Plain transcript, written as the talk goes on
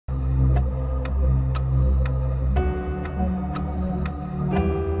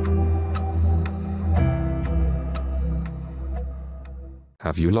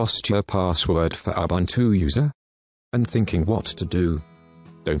Have you lost your password for Ubuntu user? And thinking what to do?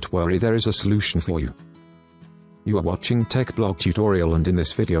 Don't worry, there is a solution for you. You are watching Tech Blog tutorial, and in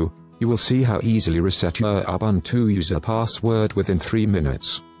this video, you will see how easily reset your Ubuntu user password within 3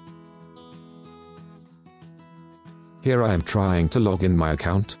 minutes. Here I am trying to log in my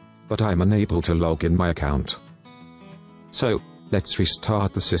account, but I am unable to log in my account. So, let's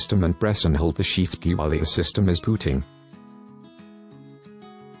restart the system and press and hold the Shift key while the system is booting.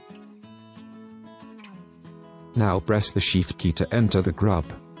 Now press the Shift key to enter the grub.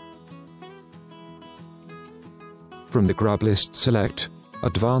 From the grub list, select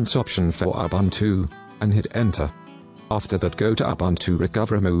Advanced option for Ubuntu, and hit enter. After that, go to Ubuntu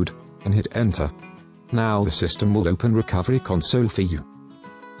recovery mode, and hit enter. Now the system will open recovery console for you.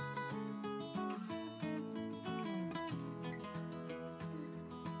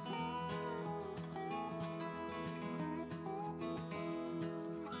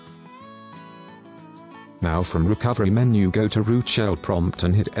 Now from recovery menu, go to root shell prompt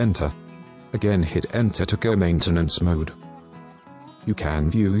and hit enter. Again hit enter to go maintenance mode. You can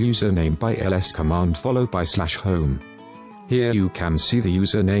view username by ls command followed by /home. Here you can see the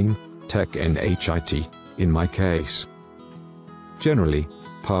username, technhit, in my case. Generally,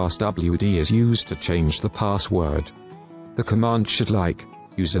 passwd is used to change the password. The command should like,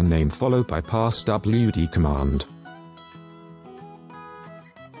 username followed by passwd command.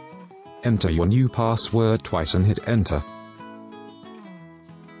 Enter your new password twice and hit enter.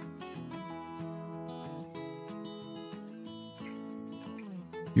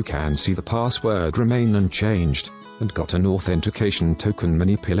 You can see the password remain unchanged, and got an authentication token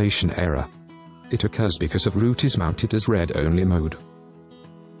manipulation error. It occurs because of root is mounted as read-only mode.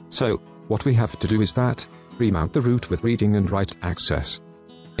 So, what we have to do is that, remount the root with reading and write access.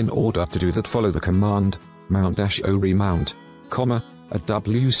 In order to do that, follow the command, mount-o remount, a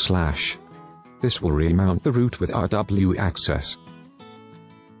w/. This will remount the root with rw access.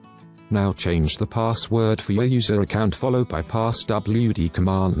 Now change the password for your user account followed by passwd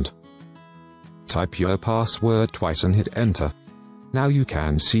command. Type your password twice and hit enter. Now you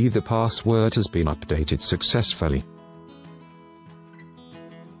can see the password has been updated successfully.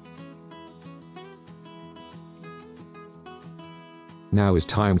 Now is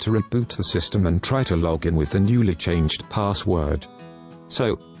time to reboot the system and try to log in with the newly changed password.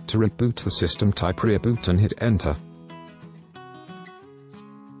 So, to reboot the system, type reboot and hit enter.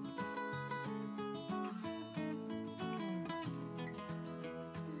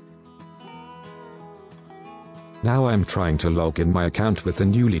 Now I am trying to log in my account with the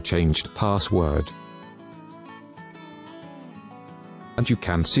newly changed password. And you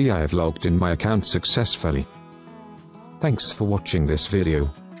can see I have logged in my account successfully. Thanks for watching this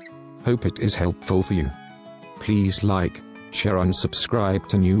video. Hope it is helpful for you. Please like, share and subscribe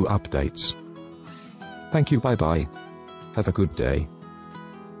to new updates. Thank you, bye bye. Have a good day.